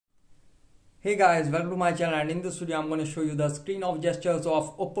Hey guys, welcome to my channel, and in this video I'm going to show you the screen of gestures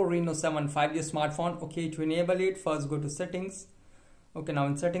of OPPO Reno 7 5G smartphone. Okay, to enable it, first go to settings. Okay, now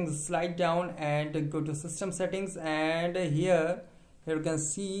in settings slide down and go to system settings, and here you can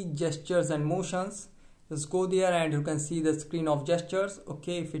see gestures and motions. Just go there and you can see the screen of gestures.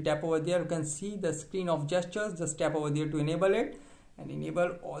 Okay, if you tap over there you can see the screen of gestures. Just tap over there to enable it and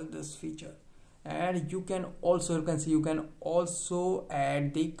enable all this feature. And you can also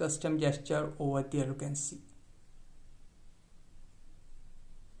add the custom gesture over there. You can see.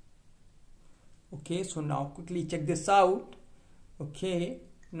 Okay, so now quickly check this out. Okay,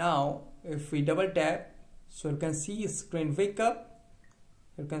 now if we double tap, so you can see screen wake up.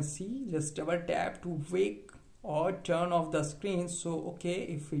 You can see, just double tap to wake or turn off the screen. So okay,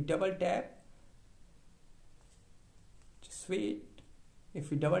 if we double tap, just wait. If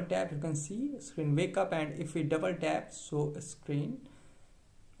we double tap, you can see screen wake up, and if we double tap, so screen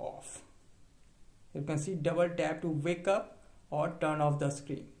off. You can see double tap to wake up or turn off the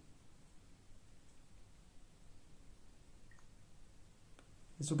screen.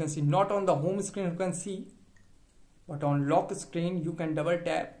 As you can see, not on the home screen you can see, but on lock screen you can double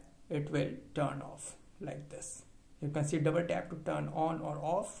tap, it will turn off like this. You can see double tap to turn on or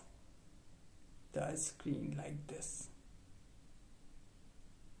off the screen like this.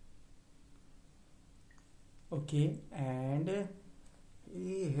 Okay, and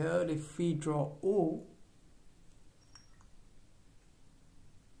here if we draw O,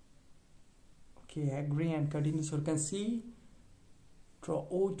 okay, agree and continue. So you can see draw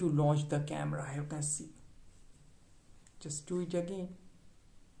O to launch the camera. You can see, just do it again.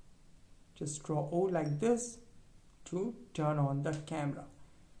 Just draw O like this to turn on the camera,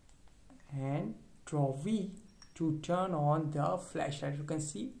 and draw V to turn on the flashlight. You can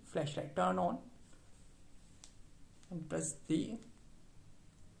see flashlight turn on. And press the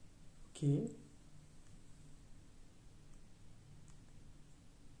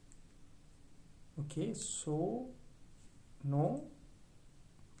okay, so no,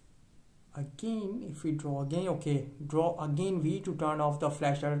 again if we draw again, okay, draw again V to turn off the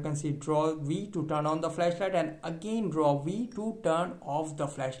flashlight. You can see draw V to turn on the flashlight, and again draw V to turn off the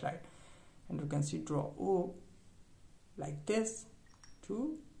flashlight, and you can see draw O like this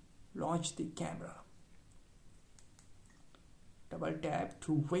to launch the camera. Double tap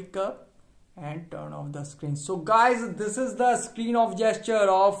to wake up and turn off the screen. So guys, this is the screen of gesture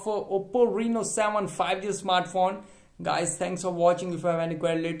of OPPO Reno 7 5G smartphone. Guys, thanks for watching. If you have any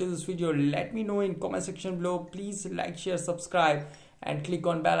query related to this video, let me know in comment section below. Please like, share, subscribe and click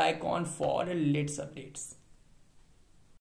on bell icon for latest updates.